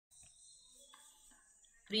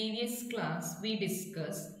Previous class we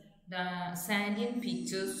discussed the salient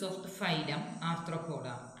features of the phylum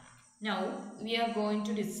Arthropoda. Now we are going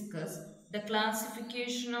to discuss the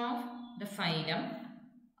classification of the phylum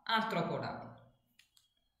Arthropoda.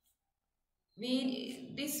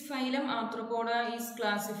 This phylum Arthropoda is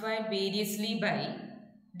classified variously by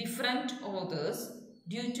different authors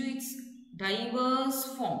due to its diverse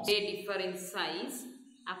forms. They differ in size,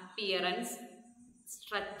 appearance,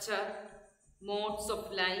 structure, modes of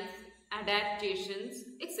life, adaptations,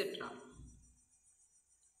 etc.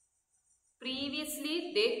 Previously,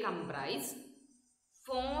 they comprised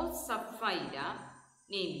 4 subphyla,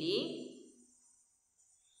 namely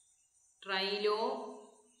Trilobita,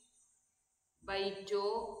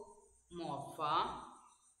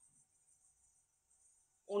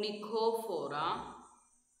 Onychophora,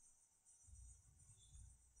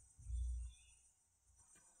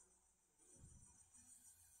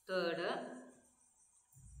 third,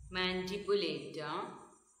 Mandibulata,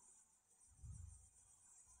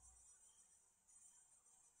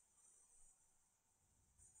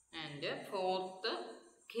 and fourth,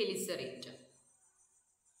 Chelicerata.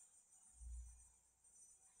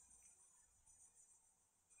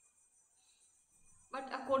 But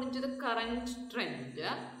according to the current trend,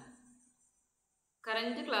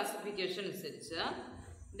 current classification is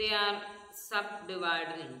they are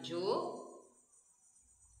subdivided into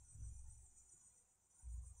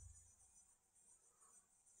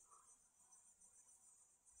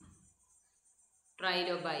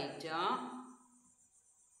Trilobita,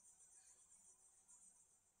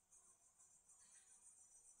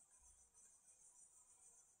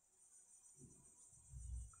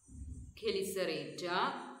 Chelicerata,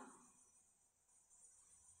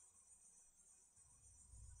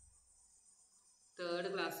 third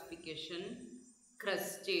classification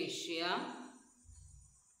Crustacea,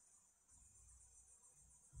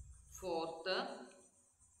 fourth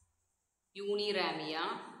Uniramia,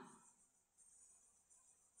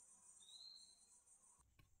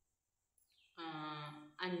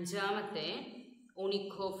 അഞ്ചാമത്തെ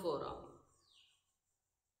Onychophora.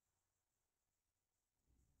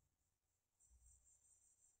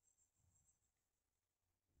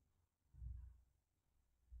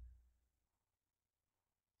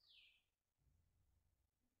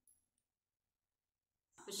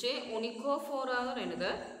 പക്ഷേ ഒണിക്കോഫോറ എന്ന്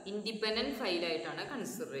പറയുന്നത് independent ഫൈലായിട്ടാണ്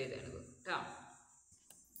consider ചെയ്തിരുന്നത് കേട്ടോ.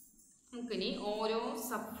 നമുക്കിനി ഓരോ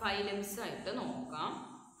sub phylums ആയിട്ട് നോക്കാം.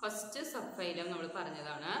 ഫസ്റ്റ് സബ് ഫൈലം നമ്മൾ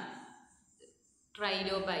പറഞ്ഞതാണ്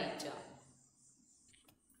ട്രൈലോബൈറ്റ.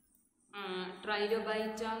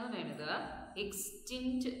 ട്രൈലോബൈറ്റ എന്ന് പറയുന്നത്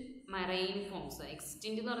എക്സ്റ്റിൻറ്റ് മറൈൻ ഫോംസ്.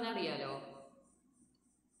 എക്സ്റ്റിൻറ്റ് എന്ന് പറഞ്ഞാൽ അറിയാലോ,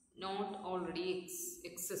 നോട്ട് ഓൾറെഡി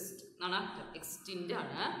എക്സിസ്റ്റ് എന്നാണ് അർത്ഥം. എക്സ്റ്റിൻറ്റ്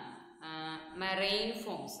ആണ്. മറൈൻ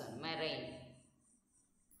ഫോംസ് ആണ്, മറൈൻ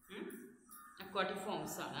അക്വാട്ടിക്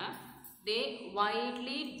ഫോംസ് ആണ്. ദേ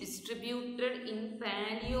വൈഡ്ലി ഡിസ്ട്രിബ്യൂട്ടഡ് ഇൻ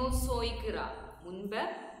പാലിയോസോയിക് ഇറ. മുൻപ്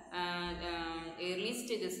early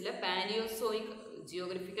സ്റ്റേജസിൽ Palaeozoic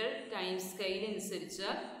geographical time scale അനുസരിച്ച്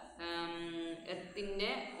എർത്തിൻ്റെ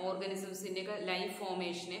ഓർഗാനിസംസിൻ്റെ ഒക്കെ ലൈഫ്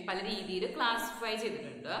ഫോർമേഷനെ പല രീതിയിൽ ക്ലാസിഫൈ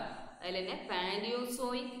ചെയ്തിട്ടുണ്ട്. അതിൽ തന്നെ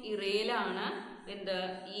പാലിയോസോയിക് ഇറയിലാണ്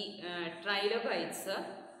ഈ ട്രൈലോബൈറ്റ്സ്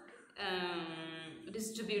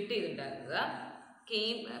ഡിസ്ട്രിബ്യൂട്ട് ചെയ്തിട്ടുണ്ടായിരുന്നത്.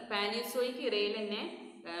 പാലിയോസോയിക് ഇറയിൽ തന്നെ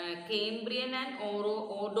കേംബ്രിയൻ ആൻഡ്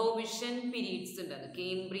ഓർഡോവിഷൻ പീരീഡ്സ് ഉണ്ടായിരുന്നു.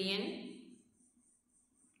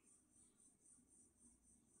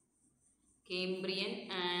 Cambrian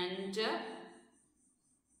and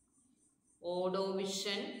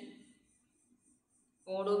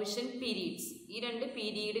ഓർഡോവിഷൻ periods. ഈ രണ്ട്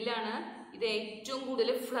പീരീഡിലാണ് ഇത് ഏറ്റവും കൂടുതൽ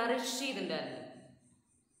ഫ്ലറിഷ് ചെയ്തിട്ടുണ്ടായിരുന്നത്.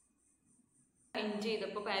 എൻഡ്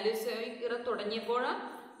ചെയ്തപ്പോൾ പാലിയോസോയിക് ഇറ തുടങ്ങിയപ്പോൾ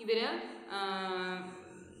ഇവര്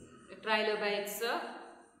ട്രൈലോബൈറ്റ്സ്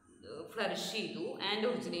ഫ്ലറിഷ് ചെയ്തു ആൻഡ്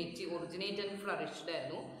ഒറിജിനേറ്റ് ആൻഡ് ഫ്ലറിഷ്ഡ്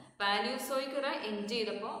ആയിരുന്നു. പാലിയോസോയിക് ഇറ എൻഡ്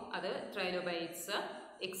ചെയ്തപ്പോൾ അത് ട്രൈലോബൈറ്റ്സ്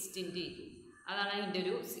എക്സ്റ്റെൻഡ് ചെയ്തു. അതാണ് അതിൻ്റെ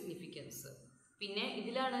ഒരു സിഗ്നിഫിക്കൻസ്. പിന്നെ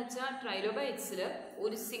ഇതിലാണ് വെച്ചാൽ ട്രൈലോബൈറ്റ്സിൽ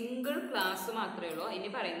ഒരു സിംഗിൾ ക്ലാസ് മാത്രമേ ഉള്ളൂ. ഇനി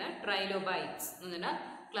പറയുന്ന ട്രൈലോബൈറ്റ്സ് എന്ന് പറഞ്ഞാൽ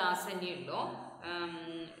ക്ലാസ് തന്നെയുള്ളൂ.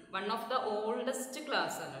 One of the oldest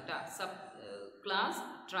class ആണ് കേട്ടോ, സബ് ക്ലാസ്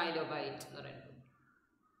ട്രൈലോബൈറ്റ് എന്ന് പറയുന്നത്.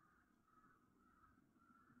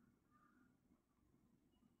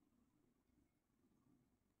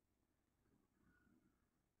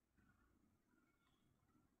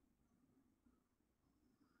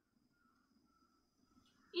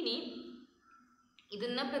 ഇനി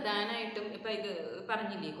ഇതിന്ന് പ്രധാനമായിട്ടും ഇപ്പം ഇത്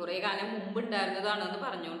പറഞ്ഞില്ലേ, കുറേ കാലം മുമ്പ് ഉണ്ടായിരുന്നതാണെന്ന്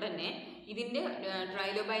പറഞ്ഞുകൊണ്ട് തന്നെ ഇതിൻ്റെ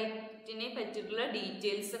ട്രൈലോബൈറ്റിനെ പറ്റിയിട്ടുള്ള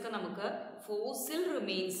ഡീറ്റെയിൽസ് ഒക്കെ നമുക്ക് ഫോസിൽ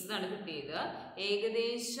റിമെയിൻസ് എന്നാണ് കിട്ടിയത്.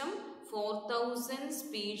 ഏകദേശം 4000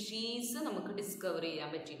 സ്പീഷീസ് നമുക്ക് ഡിസ്കവർ ചെയ്യാൻ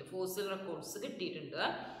പറ്റിയിട്ടുണ്ട്, ഫോസിൽ റെക്കോർഡ്സ് കിട്ടിയിട്ടുണ്ട്.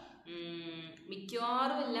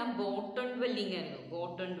 മിക്കവാറും എല്ലാം ബോട്ടൺ ഡ്വെല്ലിംഗ് ആയിരുന്നു.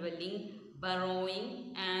 Button dwelling, burrowing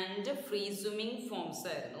and free swimming forms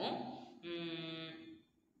ആയിരുന്നു.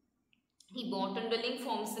 ഈ ബോട്ടൺ ഡ്വെല്ലിംഗ്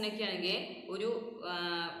ഫോംസിനൊക്കെ ആണെങ്കിൽ ഒരു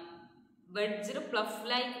വെഡ്ജ്ഡ് പ്ലഫ്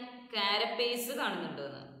ലൈക്ക് കാരപ്പേസ് കാണുന്നുണ്ട്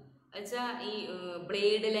എന്ന് വെച്ചാൽ ഈ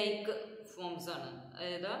ബ്ലേഡ് ലൈക്ക് ഫോംസ് ആണ്.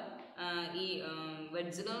 അതായത് ഈ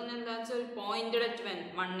വെഡ്ജിൽ എന്താ വെച്ചാൽ ഒരു പോയിന്റഡ് അറ്റ്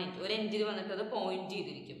 1 inch, ഒരു എൻഡിൽ വന്നിട്ട് അത് പോയിന്റ്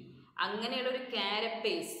ചെയ്തിരിക്കും. അങ്ങനെയുള്ള ഒരു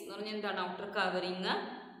കാരപ്പേസ് എന്ന് പറഞ്ഞാൽ എന്താണ്, ഔട്ടർ കവറിങ്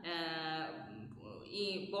ഈ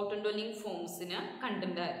ബോട്ടൺ ഡ്വെല്ലിംഗ് ഫോംസിന്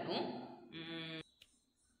കണ്ടിട്ടുണ്ടായിരുന്നു.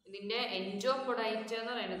 ഇതിൻ്റെ എൻജോപൊഡൈറ്റ്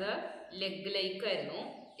എന്ന് പറയുന്നത് ലെഗ് ലൈക്ക് ആയിരുന്നു.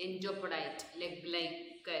 എൻജോപൊഡൈറ്റ് ലെഗ്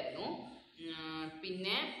ലൈക്ക് ആയിരുന്നു.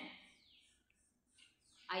 പിന്നെ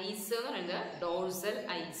ഐസ് എന്ന് പറയുന്നത് ഡോഴ്സൽ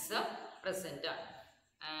ഐസ് പ്രസന്റ് ആണ്.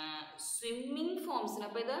 സ്വിമ്മിങ് ഫോംസിന്,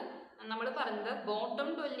 അപ്പോൾ ഇത് നമ്മൾ പറഞ്ഞത് ബോട്ടം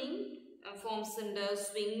ഡ്വെല്ലിംഗ് ഫോംസ് ഉണ്ട്,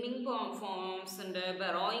 സ്വിമ്മിങ് ഫോംസ് ഉണ്ട്,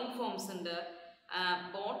 ബറോയിങ് ഫോംസ് ഉണ്ട്.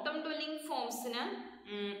 ബോട്ടം ഡ്വെല്ലിംഗ് ഫോംസിന്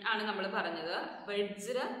ആണ് നമ്മൾ പറഞ്ഞത്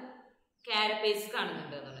വെഡ്ജ്ഡ് കാരപ്പേസ്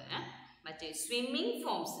കാണുന്നുണ്ട് എന്നുള്ളത്. മറ്റേ സ്വിമ്മിങ്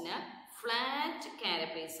ഫോംസിന് ഫ്ലാറ്റ്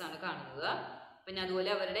കാരപ്പേസ് ആണ് കാണുന്നത്. പിന്നെ അതുപോലെ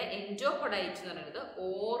അവരുടെ എൻജോപൊഡൈറ്റ് എന്ന് പറയുന്നത്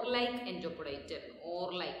ഓർ ലൈക്ക് എൻജോപൊഡൈറ്റ് ആയിരുന്നു. Or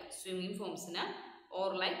like swimming ഫോംസിന്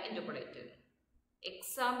or like എൻജോപൊഡൈറ്റ് ആയിരുന്നു.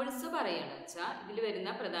 എക്സാമ്പിൾസ് പറയുകയാണെന്ന് വെച്ചാൽ ഇതിൽ വരുന്ന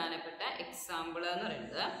പ്രധാനപ്പെട്ട എക്സാമ്പിൾ എന്ന്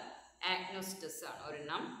പറയുന്നത് ആഗ്നോസ്റ്റസ് ആണ്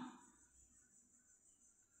ഒരെണ്ണം.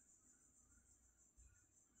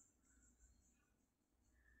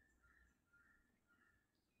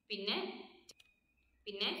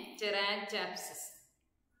 പിന്നെ ടെറാറ്റാപ്സിസ്.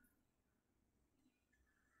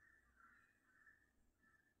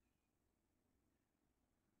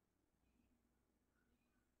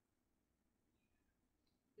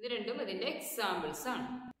 ഇത് രണ്ടും ഇതിൻ്റെ എക്സാമ്പിൾസ് ആണ്.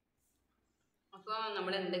 അപ്പോൾ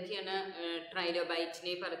നമ്മൾ എന്തൊക്കെയാണ്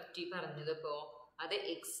ട്രൈലോബൈറ്റിനെ പറ്റി പറഞ്ഞത്? ഇപ്പോൾ അത്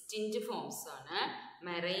എക്സ്റ്റിൻറ്റ് ഫോംസ് ആണ്,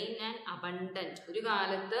 മെറൈൻ ആൻഡ് അബണ്ടൻറ്റ്. ഒരു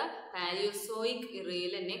കാലത്ത് പാലിയോസോയിക്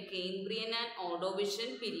ഇറയിൽ തന്നെ കേംബ്രിയൻ ആൻഡ്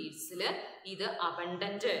ഓർഡോവിഷ്യൻ പീരീഡ്സിൽ ഇത്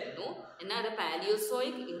അബണ്ടൻ്റ് ആയിരുന്നു. എന്നാൽ അത്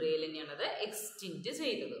പാലിയോസോയിക് ഇറയിൽ തന്നെയാണ് അത് എക്സ്റ്റിൻറ്റ്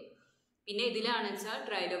ചെയ്തത്. പിന്നെ ഇതിലാണെന്ന് വെച്ചാൽ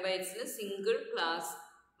ട്രൈലോബൈറ്റ്സിൽ സിംഗിൾ ക്ലാസ്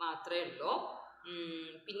മാത്രമേ ഉള്ളൂ.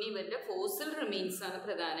 പിന്നെ ഇവരുടെ ഫോസിൽ റിമെയിൻസ് ആണ്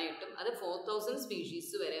പ്രധാനമായിട്ടും. അത് 4000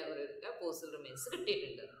 സ്പീഷീസ് വരെ അവരുടെ ഫോസിൽ റിമെയിൻസ്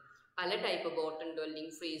കിട്ടിയിട്ടുണ്ട്. പല type button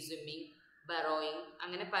dwelling, free swimming, burrowing,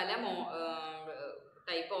 അങ്ങനെ പല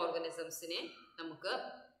ടൈപ്പ് ഓർഗാനിസംസിനെ നമുക്ക്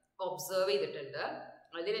ഒബ്സർവ് ചെയ്തിട്ടുണ്ട്.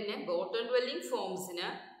 അതിൽ തന്നെ button dwelling ഫോംസിന്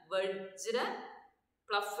wedged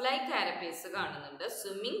plough like carapace കാണുന്നുണ്ട്.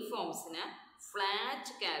 Swimming ഫോംസിന്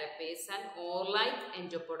flat carapace and or like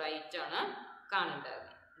എൻജോപൊഡൈറ്റ് ആണ് കാണുന്നുണ്ടായിരുന്നത്.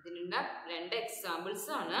 ഇതിനുള്ള 2 എക്സാമ്പിൾസ്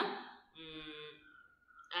ആണ്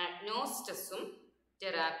ആഗ്നോസ്റ്റസും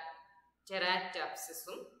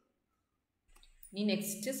ടെറാറ്റാപ്സിസും. ഇനി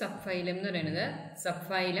നെക്സ്റ്റ് സബ് ഫൈലം എന്ന് പറയുന്നത് സബ്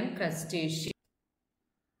ഫൈലം ക്രസ്റ്റേഷ്യ.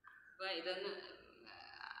 അപ്പോൾ ഇതൊന്ന്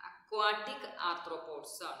അക്വാട്ടിക്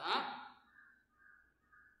ആർത്രോപോഡ്സ് ആണ്.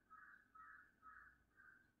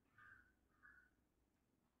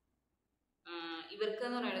 ഇവർക്ക്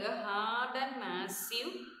എന്ന് പറയുന്നത് hard and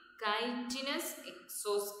massive chitinous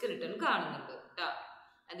exoskeleton കാണുന്നുണ്ട് കേട്ടോ.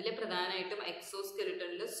 അതിൽ പ്രധാനമായിട്ടും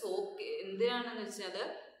എക്സോസ്കെലിട്ടണിൽ എന്തിനാണെന്ന് വെച്ചാൽ അത്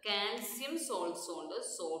കാൽസ്യം സോൾട്സ് കൊണ്ട്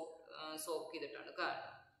സോക്ക് ചെയ്തിട്ടാണ്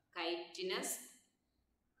കാണുന്നത്. കൈറ്റിനസ്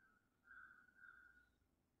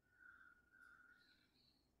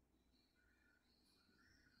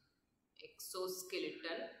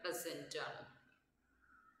എക്സോസ്കെലിട്ടൺ പ്രസന്റ് ആണ്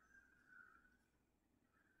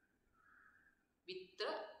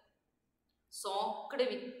soaked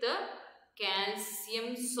with calcium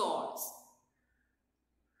salts.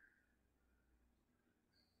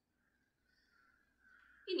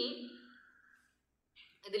 ഇനി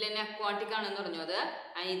ഇതിൽ തന്നെ അക്വാട്ടിക് ആണെന്ന് പറഞ്ഞത്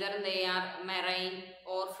either they are marine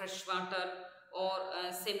or fresh water or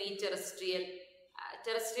semi terrestrial.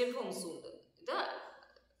 terrestrial forms ഉണ്ട്. ഇത്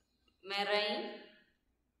marine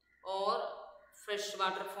or fresh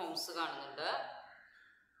water forms കാണുന്നുണ്ട്.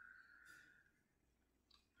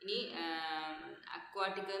 ഇനി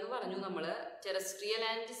അക്വാട്ടിക് എന്ന് പറഞ്ഞു നമ്മൾ ടെറസ്ട്രിയൽ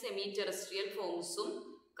ആൻഡ് സെമി ടെറസ്ട്രിയൽ ഫോംസും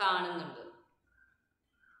കാണുന്നുണ്ട്.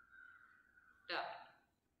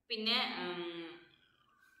 പിന്നെ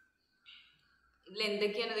ഇതിൽ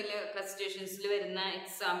എന്തൊക്കെയാണ് ഇതിൽ ക്രസ്റ്റേഷ്യൻസിൽ വരുന്ന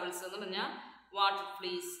എക്സാമ്പിൾസ് എന്ന് പറഞ്ഞാൽ water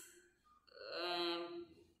fleece,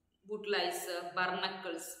 ബുട്ട്ലൈസ്,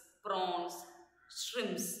 ബർണക്കിൾസ്, prawns,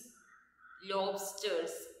 ഷ്രിംപ്സ്,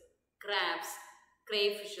 lobsters, crabs,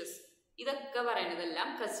 ക്രേഫിഷസ്. ഇതൊക്കെ പറയുന്നതെല്ലാം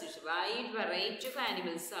crustacean. Wide variety of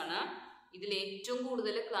animals ആണ്. ഇതിൽ ഏറ്റവും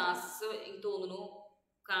കൂടുതൽ ക്ലാസ്സസ് എനിക്ക് തോന്നുന്നു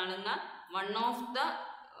കാണുന്ന one of the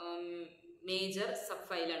major sub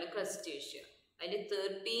ഫൈലാണ് Crustacea. അതിൽ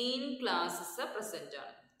 13 ക്ലാസ്സസ് പ്രസന്റ്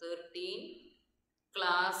ആണ്. 13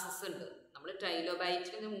 ക്ലാസ്സസ് ഉണ്ട്. നമ്മൾ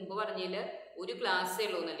ട്രൈലോബൈറ്റിന് മുമ്പ് പറഞ്ഞതിൽ ഒരു ക്ലാസ്സേ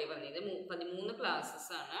ഉള്ളൂ എന്നല്ലേ പറഞ്ഞത്. 13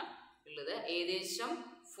 ക്ലാസ്സസ് ആണ് ഉള്ളത്. ഏകദേശം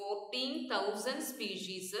 14,000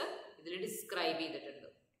 സ്പീഷീസ് ഇതിൽ ഡിസ്ക്രൈബ് ചെയ്തിട്ടുണ്ട്.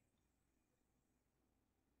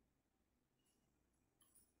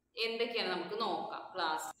 എന്തൊക്കെയാണ് നമുക്ക് നോക്കാം.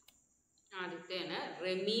 ക്ലാസ് ആദ്യത്തെയാണ്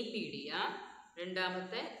റെമിപീഡിയ,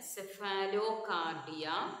 രണ്ടാമത്തെ സെഫാലോകാർഡിയ,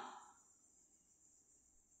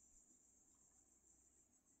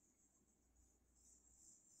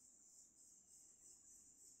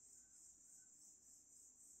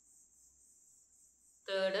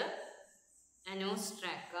 third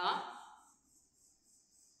അനോസ്ട്രാക്ക,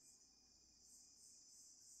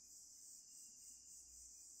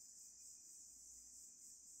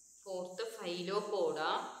 fourth ഫൈലോപോഡ,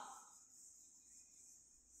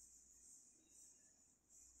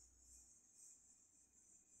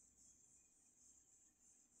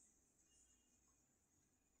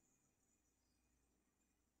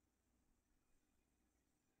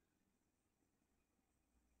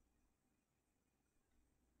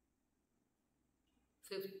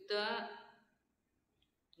 fifth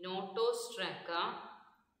നോട്ടോസ്ട്രാക്ക,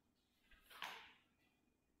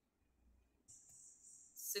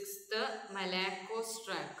 sixth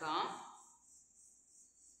മലാക്കോസ്ട്രാക്ക,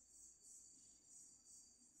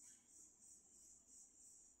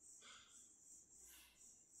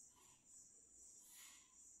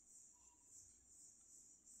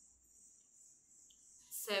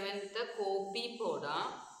 seventh കോപ്പിപോഡ,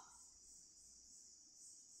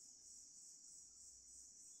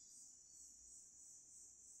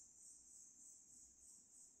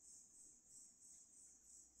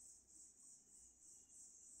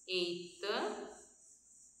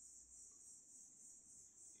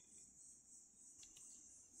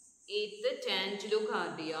 eighth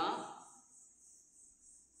ടാൻജിലോകാർഡിയ,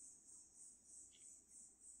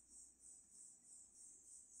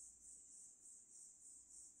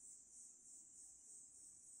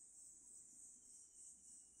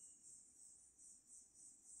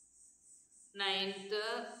 ninth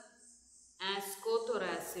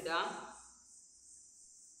ആസ്കോതൊറാസിഡ,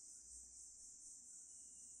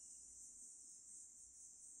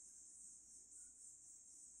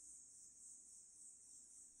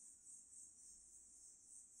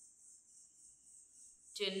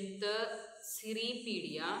 10th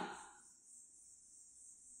Cirripedia,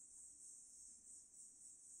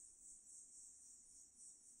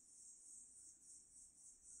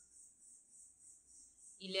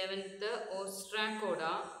 11th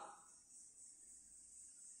Ostracoda,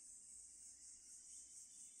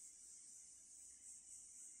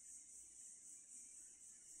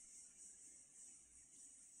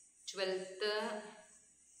 12th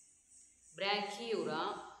Brachyura,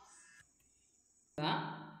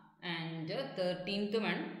 and 13th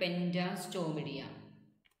one Pentastomidea.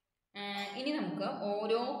 ഇനി നമുക്ക്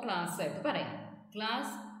ഓരോ ക്ലാസ് ആയിട്ട് പറയാം.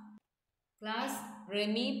 ക്ലാസ്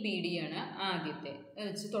റെമിപീഡിയ ആണ് ആദ്യത്തെ.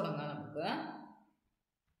 വെച്ച് തുടങ്ങാം നമുക്ക്.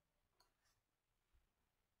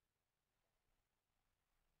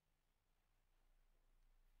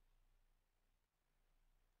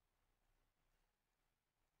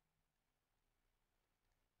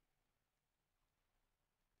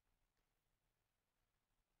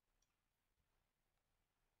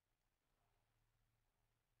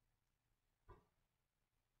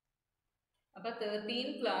 അപ്പോൾ 13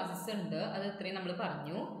 ക്ലാസ്സസ് ഉണ്ട്. അത് ഇത്രയും നമ്മൾ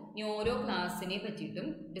പറഞ്ഞു. ഇനി ഓരോ ക്ലാസ്സിനെ പറ്റിയിട്ടും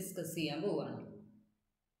ഡിസ്കസ് ചെയ്യാൻ പോവുകയാണ്.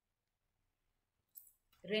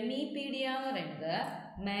 റെമിപീഡിയ എന്ന് പറയുന്നത്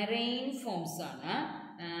മെറൈൻ ഫോംസ് ആണ്.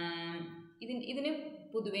 ഇതിന്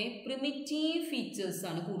പൊതുവെ പ്രിമിറ്റീവ് ഫീച്ചേഴ്സ്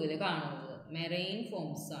ആണ് കൂടുതൽ കാണുന്നത്. മെറൈൻ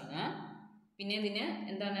ഫോംസ് ആണ്. പിന്നെ ഇതിന്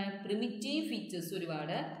എന്താണ് പ്രിമിറ്റീവ് ഫീച്ചേഴ്സ്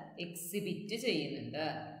ഒരുപാട് എക്സിബിറ്റ് ചെയ്യുന്നുണ്ട്.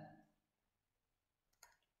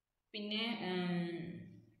 പിന്നെ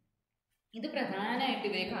ഇത് പ്രധാനമായിട്ട്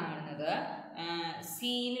ഇവരെ കാണുന്നത്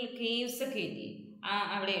സീനിൽ കേവ്സ് ഒക്കെ എത്തി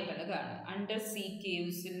അവിടെയായിട്ടാണ് കാണുന്നത്. അണ്ടർ സീ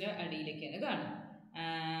കേവ്സിൻ്റെ അടിയിലേക്കാണ് കാണുന്നത്.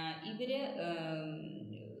 ഇവര്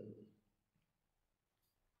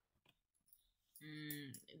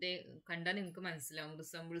ഇത് കണ്ടാൽ നിങ്ങൾക്ക് മനസ്സിലാവും.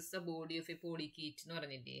 Resembles the body of A പോളിക്കീറ്റ് എന്ന്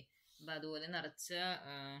പറഞ്ഞില്ലേ. അപ്പം അതുപോലെ നിറച്ച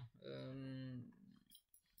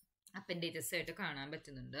അപ്പൻഡേജസ് ആയിട്ട് കാണാൻ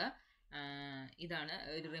പറ്റുന്നുണ്ട്. ഇതാണ്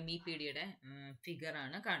ഒരു റെമിപീഡിയയുടെ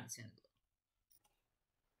ഫിഗറാണ് കാണിച്ചത്.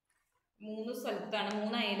 3 സ്ഥലത്താണ്,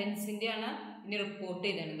 3 ഐലൻഡ്സിൻ്റെ ആണ് ഇനി റിപ്പോർട്ട്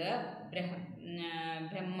ചെയ്തിട്ടുണ്ട്.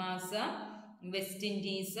 ബ്രഹ്മാസ, വെസ്റ്റ്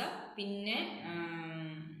ഇൻഡീസ്, പിന്നെ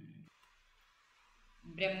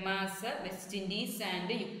ബ്രഹ്മാസ, വെസ്റ്റ് ഇൻഡീസ്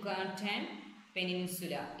ആൻഡ് യുക്കാറ്റാൻ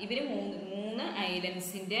പെനിൻസുല. ഇവർ 3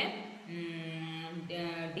 ഐലൻഡ്സിൻ്റെ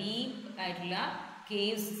ഡീപ്പ് ആയിട്ടുള്ള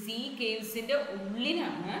കേവ്സ്, സീ കേവ്സിൻ്റെ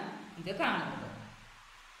ഉള്ളിലാണ് ഇത് കാണുന്നത്.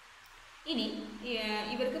 ഇനി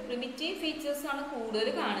ഇവർക്ക് പ്രിമിറ്റീവ് ഫീച്ചേഴ്സാണ് കൂടുതൽ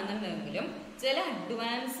കാണുന്നുണ്ടെങ്കിലും ചില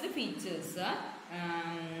അഡ്വാൻസ്ഡ് ഫീച്ചേഴ്സ്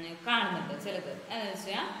കാണുന്നുണ്ട് ചിലത്. എന്ന്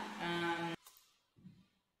വെച്ചാൽ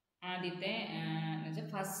ആദ്യത്തെ എന്നുവെച്ചാൽ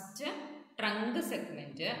ഫസ്റ്റ് ട്രങ്ക്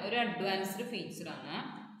സെഗ്മെൻറ്റ് ഒരു advanced ഫീച്ചറാണ്.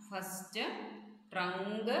 First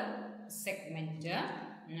trunk segment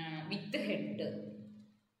with head.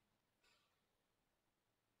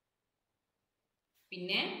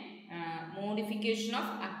 പിന്നെ മോഡിഫിക്കേഷൻ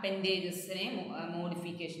ഓഫ് അപ്പൻഡേജസിനെ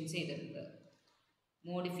മോഡിഫിക്കേഷൻ ചെയ്തിട്ടുണ്ട്.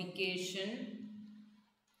 Modification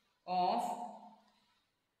of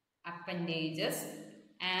appendages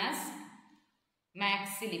as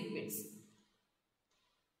മാക്സിലിപ്പിഡ്സ്.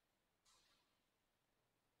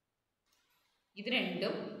 ഇത്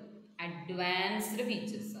രണ്ടും അഡ്വാൻസ്ഡ്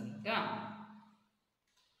ഫീച്ചേഴ്സ് ആണ് കേട്ടോ.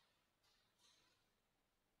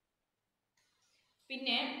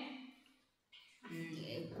 പിന്നെ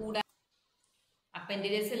കൂടാതെ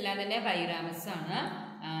അപ്പൻഡേജസ് എല്ലാം തന്നെ ബൈറാമസ് ആണ്.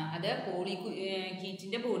 അത്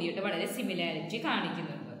പോളികീറ്റിൻ്റെ ബോഡിയായിട്ട് വളരെ സിമിലാരിറ്റി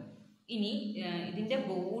കാണിക്കുന്നുണ്ട്. ഇനി ഇതിൻ്റെ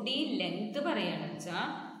ബോഡി ലെങ്ത് പറയുകയാണെന്ന് വെച്ചാൽ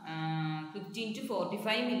 15 to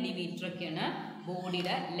 45 millimeter ഒക്കെയാണ്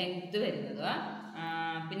ബോഡിയുടെ ലെങ്ത് വരുന്നത്.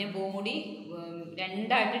 പിന്നെ ബോഡി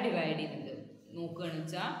രണ്ടായിട്ട് ഡിവൈഡ് ചെയ്യുന്നുണ്ട്. നോക്കുകയാണെന്ന്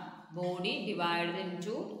വെച്ചാൽ ബോഡി ഡിവൈഡ്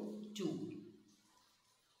ഇൻടു 2.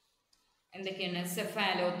 എന്തൊക്കെയാണ്?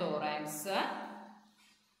 സെഫാലോതോറാക്സ്,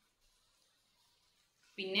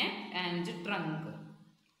 പിന്നെ ആൻഡ് ട്രങ്ക്.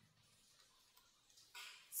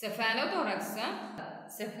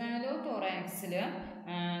 സെഫാലോതോറാക്സിൽ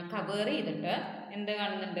കവർ ചെയ്തിട്ട് എന്താ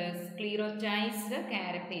കാണുന്നുണ്ട്? സ്ക്ലീറോറ്റൈസ്ഡ്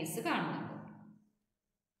ക്യാരക്ടേഴ്സ് കാണുന്നുണ്ട്.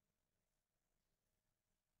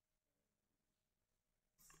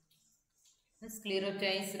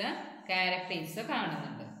 സ്ക്ലീറോറ്റൈസ്ഡ് ക്യാരക്ടേഴ്സ്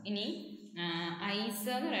കാണുന്നുണ്ട്. ഇനി ഐസ്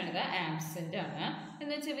എന്ന് പറയുന്നത് ആബ്സെന്റ് ആണ്.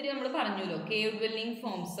 എന്ന് വെച്ചാൽ ഇവർ നമ്മൾ പറഞ്ഞല്ലോ കേവ് ഡ്വെല്ലിംഗ്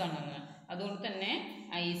ഫോംസ് ആണെന്ന്. അതുകൊണ്ട് തന്നെ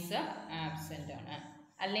ഐസ് ആബ്സെന്റ് ആണ്.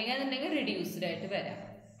 അല്ലെങ്കിൽ അതുണ്ടെങ്കിൽ റിഡ്യൂസ്ഡ് ആയിട്ട് വരാം.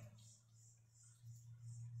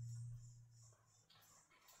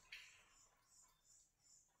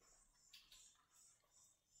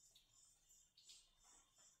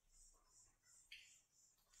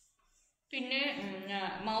 പിന്നെ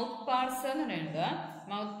മൗത്ത് പാർട്സ് എന്ന് പറയുന്നത്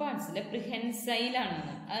മൗത്ത് പാർട്സിൽ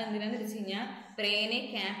പ്രിഹെൻസൈലാണെന്ന്. അത് എന്തിനാന്ന് വെച്ച് കഴിഞ്ഞാൽ പ്രേനെ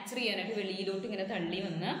ക്യാപ്ചർ ചെയ്യാനായിട്ട് വെളിയിലോട്ട് ഇങ്ങനെ തള്ളി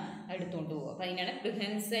വന്ന് എടുത്തുകൊണ്ട് പോകും. അപ്പം അതിനാണ്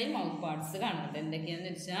പ്രിഹെൻസൈൽ മൗത്ത് പാർട്സ് കാണുന്നത്.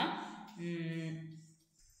 എന്തൊക്കെയാണെന്ന് വെച്ചാൽ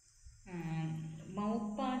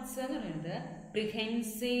മൗത്ത് പാർട്സ് എന്ന് പറയുന്നത്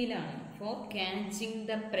പ്രിഹെൻസൈലാണ്. ഫോർ ക്യാച്ചിങ്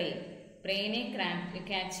ദ പ്രേനെ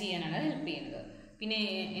ക്യാച്ച് ചെയ്യാനാണ് ഹെൽപ്പ് ചെയ്യുന്നത്. പിന്നെ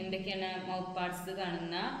എന്തൊക്കെയാണ് മൗത്ത് പാർട്സ്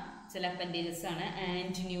കാണുന്ന ചില അപ്പൻഡേജസ് ആണ്?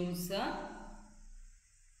 ആന്റിന്യൂൾസ്,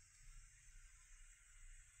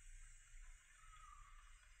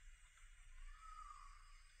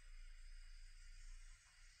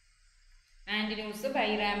 ആന്റിന്യൂൾസ്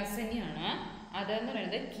ബൈറാമസ് തന്നെയാണ്. അതെന്ന്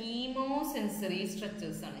പറയുന്നത് കീമോ സെൻസറി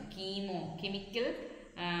സ്ട്രക്ചേഴ്സ് ആണ്.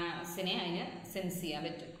 കെമിക്കൽസിനെ അതിന് സെൻസ് ചെയ്യാൻ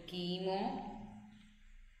പറ്റും. കീമോ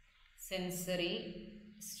സെൻസറി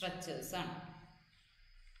സ്ട്രക്ചേഴ്സ് ആണ്.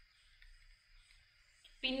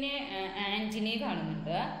 പിന്നെ ആന്റിനെ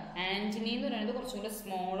കാണുന്നുണ്ട്. ആന്റിനെ എന്ന് പറയുന്നത് കുറച്ചും കൂടെ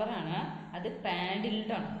സ്മോളർ ആണ്. അത്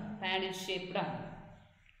പാഡിൽഡ് ആണ്, പാഡിൽ ഷേപ്ഡ് ആണ്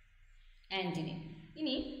ആന്റിനെ.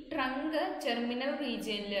 ഇനി ട്രങ്ക്, ടെർമിനൽ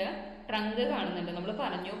റീജിയനിൽ ട്രങ്ക് കാണുന്നുണ്ട്. നമ്മൾ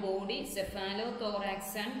പറഞ്ഞു ബോഡി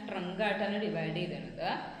സെഫാലോതോറാക്സ് ആൻഡ് ട്രങ്ക് ആയിട്ടാണ് ഡിവൈഡ് ചെയ്തിരുന്നത്.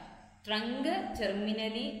 ട്രങ്ക്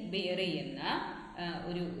ടെർമിനലി ബെയർ ചെയ്യുന്ന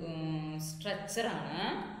ഒരു സ്ട്രക്ചറാണ്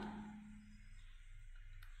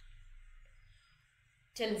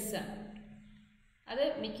ചെൽസൺ. അത്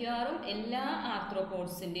മിക്കവാറും എല്ലാ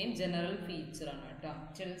ആർത്രോപോഡ്സിൻ്റെയും ജനറൽ ഫീച്ചറാണ് കേട്ടോ.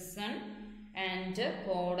 ചെൽസൺ ആൻഡ്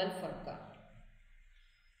കോഡൽ ഫർക്ക.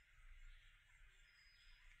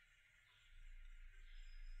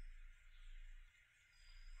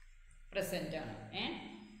 പ്രസന്റ് ആണ്.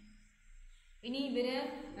 ഇനി ഇവര്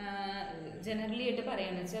ജനറലി ആയിട്ട്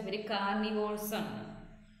പറയുകയാണെന്ന് വെച്ചാൽ ഇവര് കാർണിവോൾസ് ആണ്.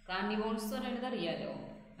 കാർണിവോൾസ് എന്ന് പറയുന്നത് അറിയാലോ,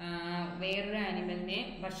 വേറൊരു ആനിമലിനെ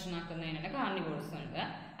ഭക്ഷണമാക്കുന്നതിനാണ് കാർണിവോൾസ് ആണ്.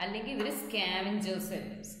 അല്ലെങ്കിൽ ഇവർ സ്കാവഞ്ചേഴ്സ്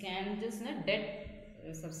ആയിരിക്കും. സ്കാവഞ്ചേഴ്സിന് ഡെഡ്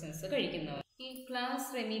സബ്സ്റ്റൻസ് കഴിക്കുന്നവർ. ഈ ക്ലാസ്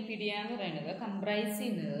റെമിപീഡിയ എന്ന് പറയുന്നത് കംപ്രൈസ്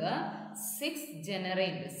ചെയ്യുന്നത് 6 ജനറ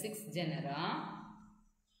ഉണ്ട്. 6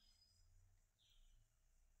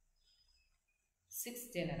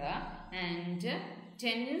 ജനറ ആൻഡ്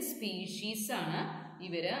 10 സ്പീഷീസ് ആണ്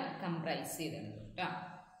ഇവര് കംപ്രൈസ് ചെയ്തിരുന്നത് കേട്ടോ.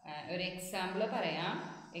 ഒരു എക്സാമ്പിൾ പറയാം.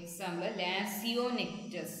 എക്സാമ്പിൾ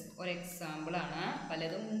ലാസിയോനെക്റ്റസ് ഒരു എക്സാമ്പിൾ ആണ്.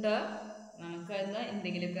 പലതും ഉണ്ട്, നമുക്കത്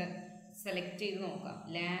എന്തെങ്കിലുമൊക്കെ സെലക്ട് ചെയ്ത് നോക്കാം.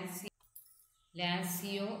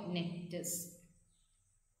 ലാസിയോനെക്റ്റസ്,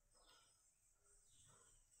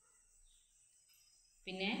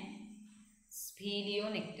 പിന്നെ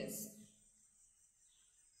ഫീലിയോനെക്ടസ്.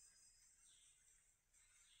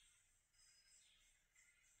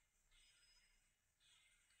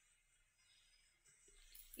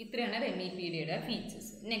 ഇത്രയാണ് റെമിപീഡിയയുടെ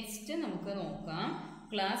ഫീച്ചേഴ്സ്. നെക്സ്റ്റ് നമുക്ക് നോക്കാം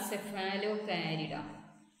ക്ലാസ് സെഫാലോകാരിഡ.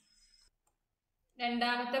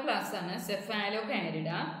 രണ്ടാമത്തെ ക്ലാസ് ആണ് സെഫാലോകാരിഡ.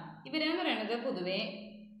 ഇവരെന്ന് പറയുന്നത് പൊതുവെ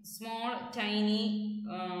സ്മോൾ ടൈനി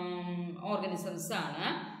ഓർഗാനിസംസ് ആണ്.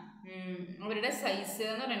 അവരുടെ സൈസ്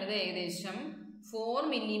എന്ന് പറയുന്നത് ഏകദേശം 4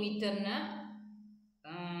 മില്ലിമീറ്ററിന്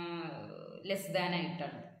ലെസ് ദാൻ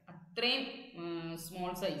ആയിട്ടാണ്. അത്രയും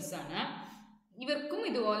സ്മോൾ സൈസാണ്. ഇവർക്കും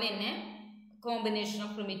ഇതുപോലെ തന്നെ combination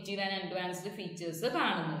of primitive and advanced features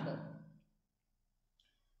കാണുന്നുണ്ട്.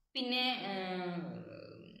 പിന്നെ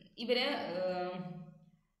ഇവര്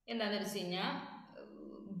എന്താണെന്ന് വെച്ച് കഴിഞ്ഞാൽ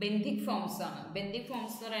ബെന്തിക് ഫോംസ് ആണ്. ബെന്തിക്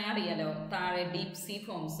ഫോംസ് എന്ന് പറയാൻ അറിയാലോ, താഴെ ഡീപ് സീ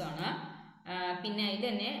ഫോംസ് ആണ്. പിന്നെ അതിൽ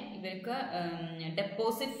തന്നെ ഇവർക്ക്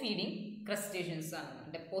ഡെപ്പോസിറ്റ് ഫീഡിങ് ക്രസ്റ്റേഷ്യൻസ് ആണ്,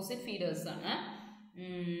 ഡെപ്പോസിറ്റ് ഫീഡേഴ്സ് ആണ്.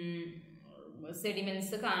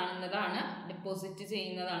 സെഡിമെന്റ്സ് കാണുന്നതാണ്, ഡെപ്പോസിറ്റ്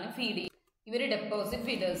ചെയ്യുന്നതാണ്, ഫീഡ് ചെയ്യുന്നത്. ഇവർ ഡെപ്പോസിറ്റ്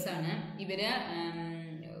ഫീഡേഴ്സ് ആണ്. ഇവര്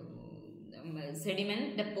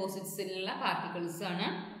സെഡിമെന്റ് ഡെപ്പോസിറ്റ്സിലുള്ള പാർട്ടിക്കിൾസ് ആണ്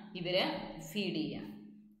ഇവര് ഫീഡ് ചെയ്യുക.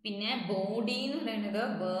 പിന്നെ ബോഡി എന്ന് പറയുന്നത്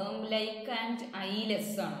വേം ലൈക്ക് ആൻഡ്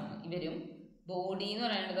ഐലെസ് ആണ്. ഇവരും ബോഡി എന്ന്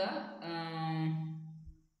പറയുന്നത്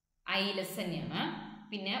ഐലെസ് തന്നെയാണ്.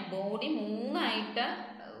 പിന്നെ ബോഡി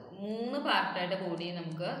 3 പാർട്ടായിട്ട് ബോഡി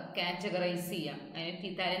നമുക്ക് കാറ്റഗറൈസ് ചെയ്യാം,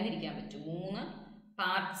 അതിനെ തരംതിരിക്കാൻ പറ്റും 3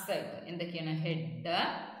 പാർട്സ് ആയിട്ട്. എന്തൊക്കെയാണ്? ഹെഡ്,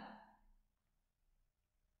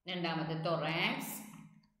 രണ്ടാമത്തെ തൊറാക്സ്,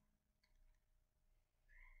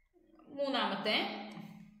 മൂന്നാമത്തെ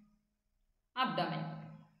അബ്ഡമൻ.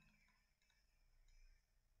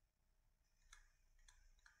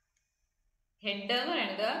 ഹെഡ് എന്ന്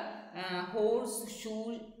പറയുന്നത് ഹോഴ്സ് ഷൂ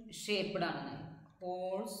ഷേപ്പ്ഡ് ആണ്.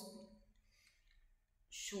 ഹോഴ്സ്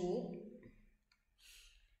ഷൂ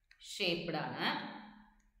ഷേപ്പ്ഡ് ആണ്.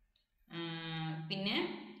 പിന്നെ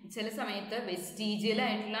ചില സമയത്ത് വെസ്റ്റീജിയൽ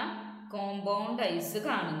ആയിട്ടുള്ള കോമ്പൗണ്ട് ഐസ്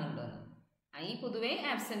കാണുന്നുണ്ട്. ഐ പൊതുവെ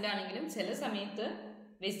ആബ്സെന്റ് ആണെങ്കിലും ചില സമയത്ത്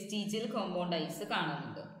വെസ്റ്റീജിയൽ കോമ്പൗണ്ട് ഐസ്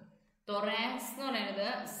കാണുന്നുണ്ട്. തൊറാക്സ് എന്ന് പറയുന്നത്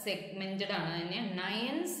സെഗ്മെന്റഡ് ആണ്. അതിന്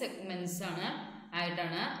 9 സെഗ്മെന്റ്സ്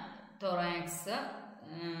ആയിട്ടാണ് തൊറാക്സ്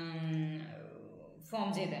ഫോം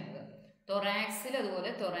ചെയ്തത്. തൊറാക്സിൽ അതുപോലെ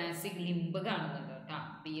തൊറാസിക് ലിംബ് കാണുന്നുണ്ട് കേട്ടോ,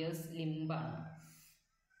 പിയേഴ്സ് ലിംബാണ്.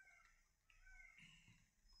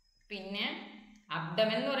 പിന്നെ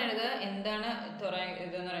അബ്ഡമൻ എന്ന് പറയുന്നത് എന്താണ്?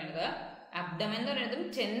 ഇതെന്ന് പറയുന്നത് അബ്ഡമൻ എന്ന് പറയുന്നത്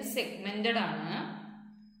 10 സെഗ്മെന്റഡ് ആണ്.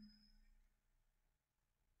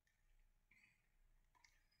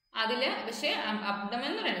 അതില് പക്ഷെ അബ്ഡമൻ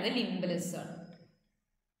എന്ന് പറയുന്നത് ലിംബ്ലെസ് ആണ്.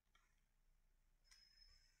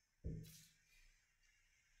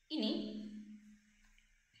 ഇനി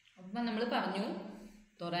അപ്പം നമ്മൾ പറഞ്ഞു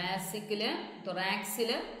തൊറാക്സില്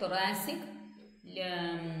തൊറാസിക്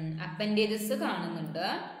അപ്പൻഡേജസ് കാണുന്നുണ്ട്.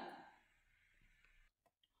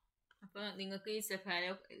 അപ്പോൾ നിങ്ങൾക്ക് ഈ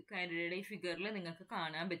സെഫാലോകാരിഡയുടെ ഈ ഫിഗറിൽ നിങ്ങൾക്ക്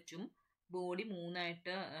കാണാൻ പറ്റും ബോഡി 3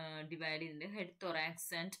 ആയിട്ട് ഡിവൈഡ് ചെയ്തിട്ടുണ്ട്. Head,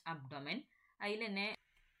 thorax and abdomen. അതിൽ തന്നെ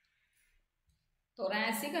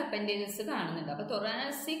തൊറാസിക് അപ്പൻഡേജസ് കാണുന്നുണ്ട്. അപ്പോൾ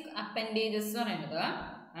തൊറാസിക് അപ്പൻഡേജസ് എന്ന് പറയുന്നത്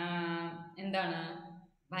എന്താണ്?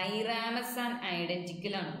 ബൈറാമസ് ആൻഡ്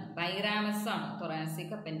ഐഡന്റിക്കൽ ആണ്. ബൈറാമസ് ആണ്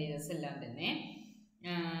തൊറാസിക് അപ്പൻഡേജസ് എല്ലാം തന്നെ.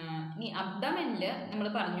 ഇനി അബ്ഡമനിൽ നമ്മൾ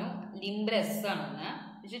പറഞ്ഞു ലിംബ്ലെസ് ആണെന്ന്.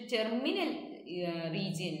 പക്ഷെ ടെർമിനൽ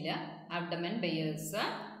റീജിയനിൽ abdomen bears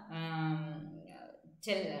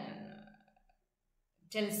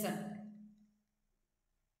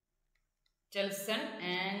ചെൽസൺ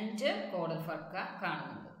and caudal Firka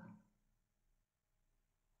കാണുന്നുണ്ട്.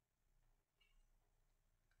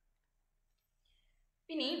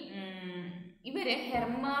 ഇനി ഇവര്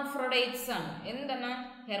ഹെർമാഫ്രോഡൈറ്റ്സ് ആണ്. എന്താണ്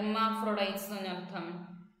ഹെർമാഫ്രോഡൈറ്റ്സ് എന്ന് അർത്ഥം?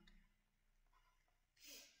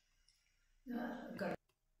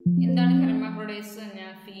 എന്താണ് ഹെർമാഫ്രോഡൈറ്റ്സ്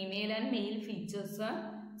പറഞ്ഞാൽ female and mail features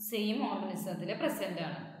same ഓർഗനിസത്തിൽ present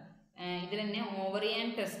ആണ്. ഇതിൽ തന്നെ ഓവറി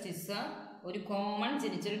ആൻഡ് ടെസ്റ്റിസ് ഒരു കോമൺ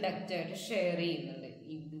ജെനിറ്റൽ ഡക്റ്റ് ആയിട്ട് ഷെയർ ചെയ്യുന്നുണ്ട്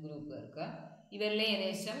ഈ ഗ്രൂപ്പുകാർക്ക്. ഇവരിലെ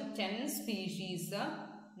ഏകദേശം 10 സ്പീഷീസ്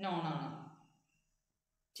നോൺ ആണ്.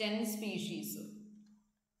 10 സ്പീഷീസ്.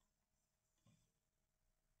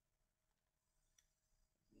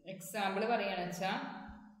 എക്സാമ്പിൾ പറയുകയാണെന്ന് വെച്ചാൽ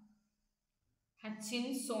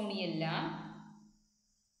ഹച്ചിൻസോണിയല്ല,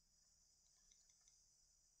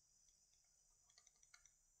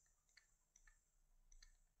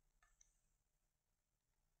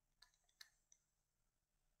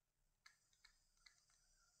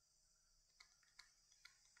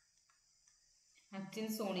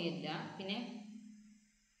 പിന്നെ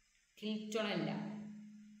ക്ലിറ്റോണല്ല.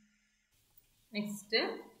 നെക്സ്റ്റ്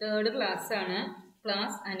 3rd ക്ലാസ് ആണ്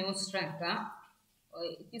class അനോസ്ട്രാക്ക.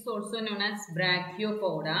 It is also known as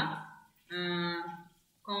Brachiopoda.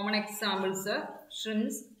 Common examples are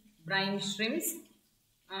shrimps, brine shrimps,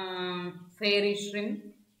 fairy shrimp.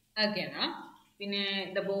 Again,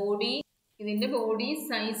 the body, in the body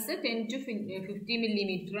size 10 to 50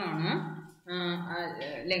 millimeter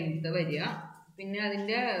length. പിന്നെ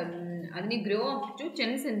അതിന് grow up to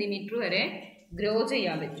 10 centimetre വരെ grow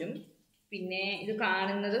ചെയ്യാൻ പറ്റും. പിന്നെ ഇത്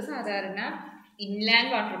കാണുന്നത് സാധാരണ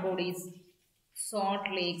inland water bodies, salt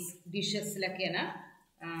lakes, ഡിഷസിലൊക്കെയാണ്.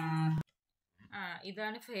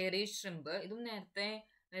 ഇതാണ് ഫെയറി ഷ്രിമ്പ്. ഇതും നേരത്തെ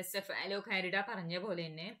സെഫാലോകാരിഡ പറഞ്ഞ പോലെ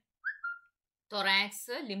തന്നെ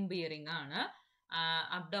തൊറാക്സ് ലിംബ് ഇയറിംഗ് ആണ്.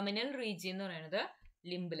 അബ്ഡോമിനൽ റീജിയൻ എന്ന് പറയുന്നത്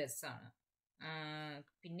ലിംബ്ലെസ് ആണ്.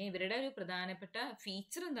 പിന്നെ ഇവരുടെ ഒരു പ്രധാനപ്പെട്ട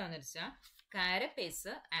ഫീച്ചർ എന്താണെന്ന് വെച്ചാൽ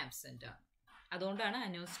കാരപ്പേസ് ആബ്സെന്റ് ആണ്. അതുകൊണ്ടാണ്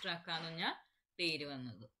അനോസ്ട്രാക്ക എന്ന് പറഞ്ഞ പേര്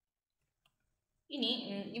വന്നത്. ഇനി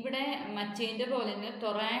ഇവിടെ മറ്റേന്റെ പോലെ തന്നെ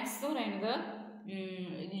തൊറാക്സ് എന്ന് പറയുന്നത്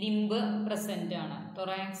ലിംബ് പ്രസന്റ് ആണ്.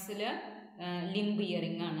 തൊറാക്സിൽ ലിംബ്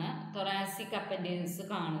ഇയറിംഗ് ആണ്. തൊറാസിക് അപ്പൻഡേജസ്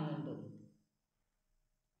കാണുന്നുണ്ട്,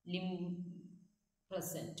 ലിംബ്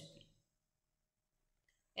പ്രസന്റ്.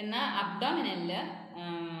 എന്നാൽ അബ്ഡോമിനലില്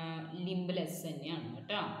ലിംബ്ലെസ് തന്നെയാണ്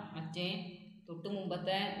കേട്ടോ. മറ്റേ തൊട്ട്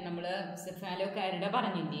മുമ്പത്തെ നമ്മൾ സെഫാലോകാരിഡ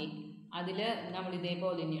പറഞ്ഞില്ലേ, അതിൽ നമ്മൾ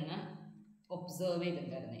ഇതേപോലെ തന്നെയാണ് ഒബ്സർവ്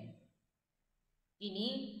ചെയ്തിട്ടുണ്ടായിരുന്നത്. ഇനി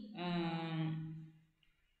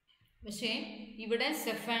പക്ഷേ ഇവിടെ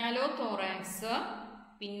സെഫാലോ തോറാക്സ്,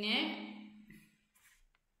 പിന്നെ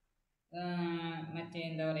മറ്റേ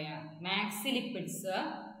എന്താ പറയുക മാക്സിലിപ്പിഡ്സ്,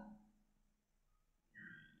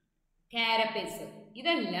 കാരപ്പേസ്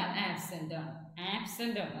ഇതെല്ലാം ആബ്സെന്റ്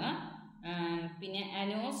ആണ്. പിന്നെ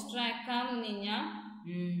അനോസ്ട്രാക്ക എന്ന് പറഞ്ഞു കഴിഞ്ഞാൽ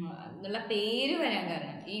എന്നുള്ള പേര് വരാൻ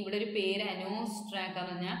കാരണം ഇവിടെ ഒരു പേര് അനോസ്ട്രാക്ക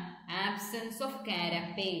എന്ന് പറഞ്ഞാൽ ആബ്സെൻസ് ഓഫ്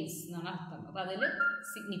കാരപ്പേസ് എന്നാണ് അർത്ഥം. അപ്പൊ അതിൽ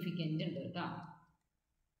സിഗ്നിഫിക്കൻ്റ് ഉണ്ട് കേട്ടോ.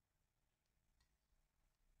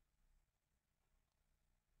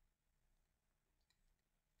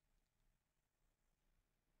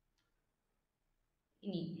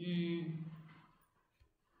 ഇനി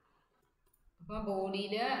അപ്പോൾ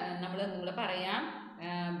ബോഡിയിൽ നമ്മൾ പറയാം,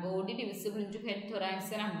 body divisible into head,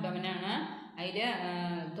 thorax and abdomen ആണ്. അതിൽ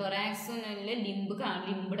തൊറാക്സ്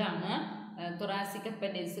ലിംബിഡാണ്, തൊറാസിക്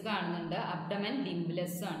അപ്പൻഡേജസ് കാണുന്നുണ്ട്, അബ്ഡോമൻ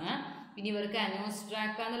ലിംബ്ലെസ് ആണ്. പിന്നെ ഇവർക്ക്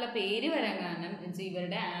അനോസ്ട്രാക്ക എന്നുള്ള പേര് വരാൻ കാരണം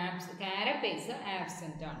ഇവരുടെ കാരപ്പേസ്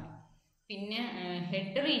ആബ്സെന്റ് ആണ്. പിന്നെ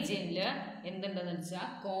ഹെഡ് റീജിയനിൽ എന്തുണ്ടെന്ന് വെച്ചാൽ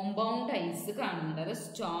കോമ്പൗണ്ട് ഐസ് കാണുന്നുണ്ട്, അത്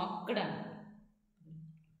സ്റ്റോക്ക്ഡ് ആണ്.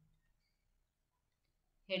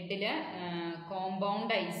 ഹെഡില്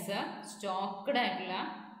കോമ്പൗണ്ട് ഐസ്, സ്റ്റോക്ക്ഡ് ആയിട്ടുള്ള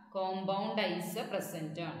കോമ്പൗണ്ട് ഐസ്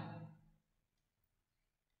പ്രസന്റ് ആണ്.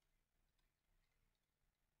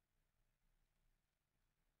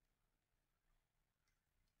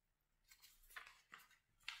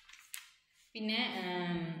 പിന്നെ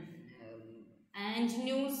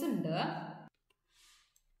ആന്റിന്യൂസ് ഉണ്ട്.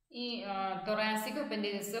 ഈ തൊറാസിക്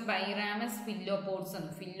അപ്പൻഡേജസ് ബൈറാമസ് ഫില്ലോപോഡ്സ് ആണ്.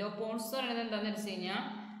 ഫില്ലോപോഡ്സ് പറയുന്നത് എന്താണെന്ന് വെച്ച് കഴിഞ്ഞാൽ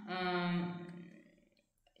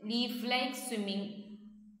ലീഫ് ലൈക്ക് സ്വിമ്മിങ്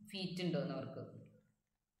ഫീറ്റ് ഉണ്ടോന്ന് അവർക്ക്.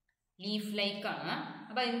 ലീഫ് ലൈക്ക് ആണ്.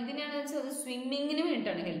 അപ്പൊ എന്തിനാണെന്ന് വെച്ചാൽ അത് സ്വിമ്മിങ്ങിന്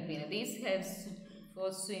വേണ്ടിയിട്ടാണ് ഹെൽപ്പ് ചെയ്യുന്നത്. ദീസ് ഹെൽപ്സ് ഫോർ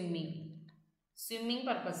സ്വിമ്മിങ്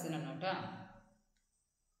പർപ്പസിനാണ് കേട്ടോ.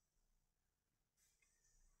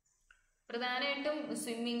 പ്രധാനമായിട്ടും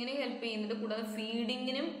സ്വിമ്മിങ്ങിന് ഹെൽപ്പ് ചെയ്യുന്നുണ്ട്, കൂടാതെ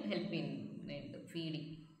ഫീഡിങ്ങിനും ഹെൽപ്പ് ചെയ്യുന്നുണ്ട്.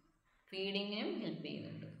 ഫീഡിങ്ങിനും ഹെൽപ്പ്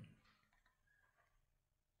ചെയ്യുന്നുണ്ട്.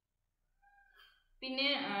 പിന്നെ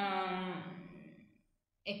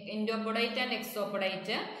എൻഡോപോഡൈറ്റ് ആൻഡ്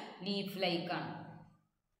എക്സോപോഡൈറ്റ് ലീഫ് ലൈക്ക് ആണ്.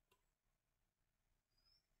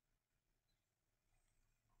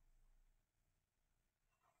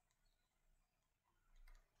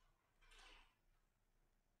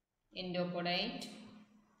 എൻഡോപോഡൈറ്റ്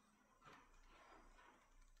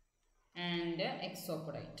ആൻഡ്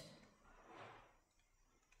എക്സോപോഡൈറ്റ്.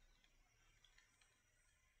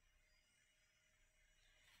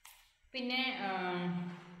 പിന്നെ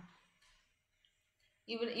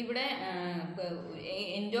ഇവിടെ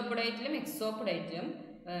എൻഡോപോഡൈറ്റിലും എക്സോപോഡൈറ്റിലും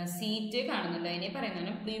സീറ്റ് കാണുന്നുണ്ട്. അതിനെ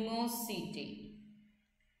പറയുന്നതാണ് പ്ലിമോസീറ്റ്.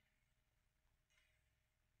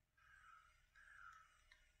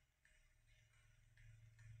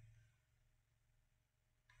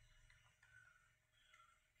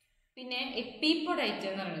 പിന്നെ എപ്പിപോഡൈറ്റ്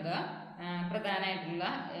എന്ന് പറയുന്നത് പ്രധാനമായിട്ടുള്ള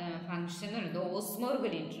ഫംഗ്ഷൻ എന്ന് പറയുന്നത് ഓസ്മോ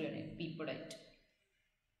റെഗുലേറ്ററി ആണ് എപ്പിപോഡൈറ്റ്.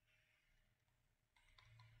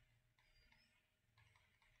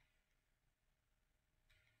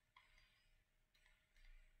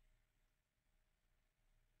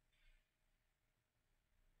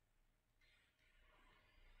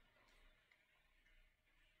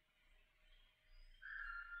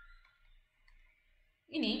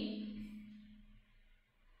 ഇനി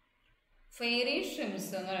ഫെയറി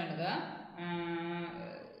ഷ്രിംസ് എന്ന് പറയുന്നത്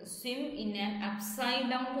swim in an upside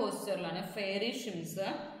down പോസ്റ്ററിലാണ് fairy ഷ്രിംസ്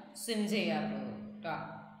swim ചെയ്യാറുള്ളത് കേട്ടോ.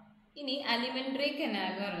 ഇനി അലിമെന്ററി കനാൽ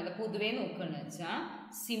എന്ന് പറയുന്നത് പൊതുവെ നോക്കുകയെന്ന് വെച്ചാൽ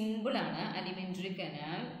സിമ്പിളാണ്. അലിമെന്ററി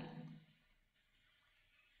കനാൽ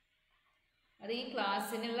അത് ഈ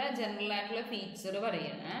ക്ലാസ്സിനുള്ള ജനറൽ ആയിട്ടുള്ള ഫീച്ചർ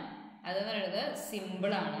പറയാണ്. അതെന്ന് പറയുന്നത്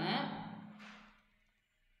സിമ്പിളാണ്.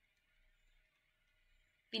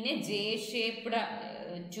 പിന്നെ ജെ ഷേപ്ഡ്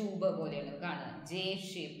ട്യൂബ് പോലെയാണ് കാണുന്നത്. ജെ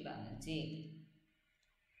ഷേപ്ഡ് ആണ്. ജെ.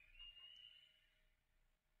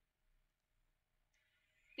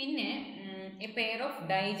 പിന്നെ A pair of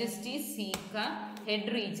digestive സീക്ക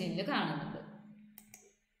head റീജിയനിൽ കാണുന്നുണ്ട്.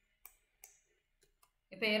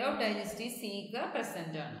 A pair of digestive സീക്ക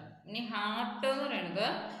present ആണ്. ഇനി ഹാർട്ട് എന്ന് പറയുന്നത്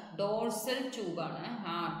ഡോർസൽ ട്യൂബാണ്.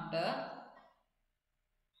 Heart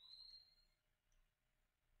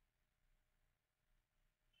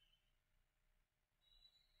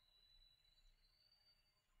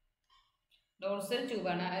dorsal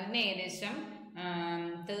ട്യൂബാണ്. അതിന് ഏകദേശം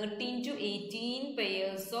 13 to 18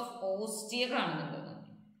 പെയേഴ്സ് ഓഫ് ഓസ്റ്റിയ കാണുന്നുണ്ട്.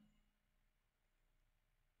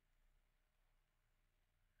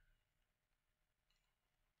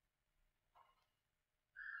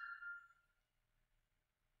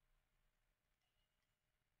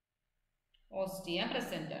 ഓസ്റ്റിയ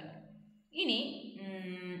പ്രസന്റ് ആണ്. ഇനി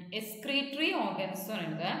എക്സ്ക്രീറ്ററി ഓർഗൻസ്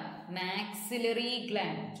പറയുന്നത് maxillary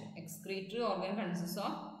gland. Excretory organ consist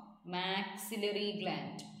of maxillary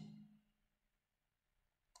gland.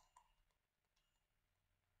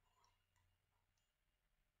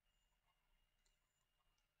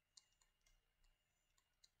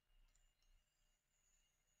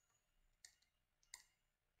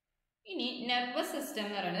 ഇനി നെർവസ് സിസ്റ്റം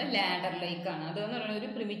എന്ന് പറയുന്നത് ലാഡർ ലൈക്ക് ആണ്. അതെന്ന് പറയുന്നത്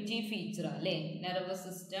ഒരു പ്രിമിറ്റീവ് ഫീച്ചറാണ് അല്ലേ. Nervous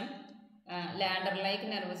system, ladder like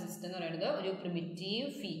nervous system എന്ന് പറയുന്നത് ഒരു പ്രിമിറ്റീവ്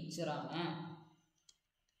ഫീച്ചറാണ്.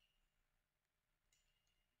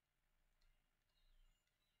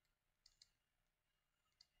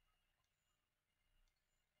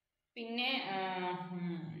 പിന്നെ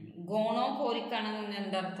ഗോണോകോറിക് ആണെന്ന്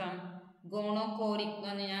എന്താർത്ഥം? ഗോണോകോറിക് എന്ന്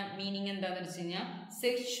പറഞ്ഞാൽ മീനിങ് എന്താണെന്ന് വെച്ച് കഴിഞ്ഞാൽ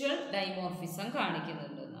സെക്ഷുവൽ ഡൈമോർഫിസം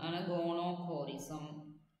കാണിക്കുന്നുണ്ട് ആണ് ഗോണോകോറിസം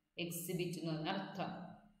എക്സിബിറ്റ് എന്ന് പറഞ്ഞ അർത്ഥം.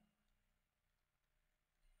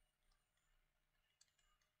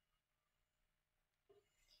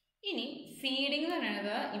 ഇനി ഫീഡിങ് എന്ന്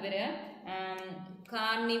പറയുന്നത് ഇവര്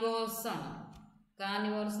കാർണിവോർസ് ആണ്.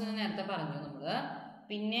 കാർണിവോർസ് നേരത്തെ പറഞ്ഞു നമ്മള്.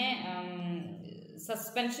 പിന്നെ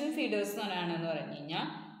സസ്പെൻഷൻ ഫീഡേഴ്സ് എന്ന് പറഞ്ഞു കഴിഞ്ഞാൽ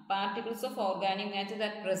particles of organic matter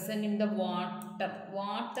that present in the water.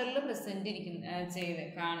 വാട്ടറിൽ പ്രസന്റ് ഇരിക്കുന്ന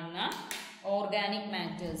കാണുന്ന ഓർഗാനിക്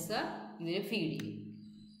മാറ്റേഴ്സ് ഇവർ ഫീഡ് ചെയ്യും.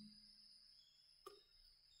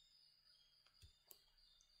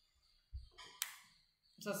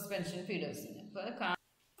 സസ്പെൻഷൻ ഫീഡേഴ്സിന്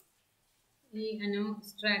ഈ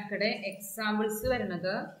അനോസ്ട്രാക്കയുടെ എക്സാമ്പിൾസ്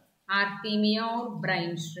വരുന്നത് artemia or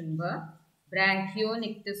brine shrimp,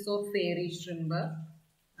 ബ്രാങ്കിയോനെക്ടസ് or fairy shrimp,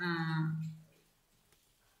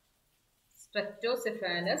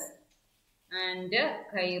 സ്ട്രെറ്റോസെഫാലസ് and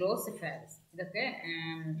കൈറോസെഫാലസ്. ഇതൊക്കെ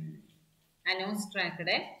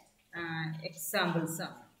അനോസ്ട്രാക്കയുടെ എക്സാമ്പിൾസ്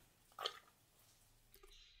ആണ്.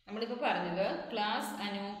 നമ്മളിപ്പോൾ പറഞ്ഞത് ക്ലാസ്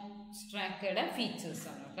അനോസ്ട്രാക്കയുടെ ഫീച്ചേഴ്സ്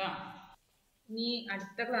ആണ് കേട്ടോ. ഇനി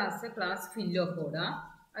അടുത്ത ക്ലാസ് ഫില്ലോപോഡ.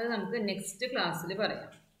 അത് നമുക്ക് നെക്സ്റ്റ് ക്ലാസ്സിൽ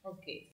പറയാം. ഓക്കെ.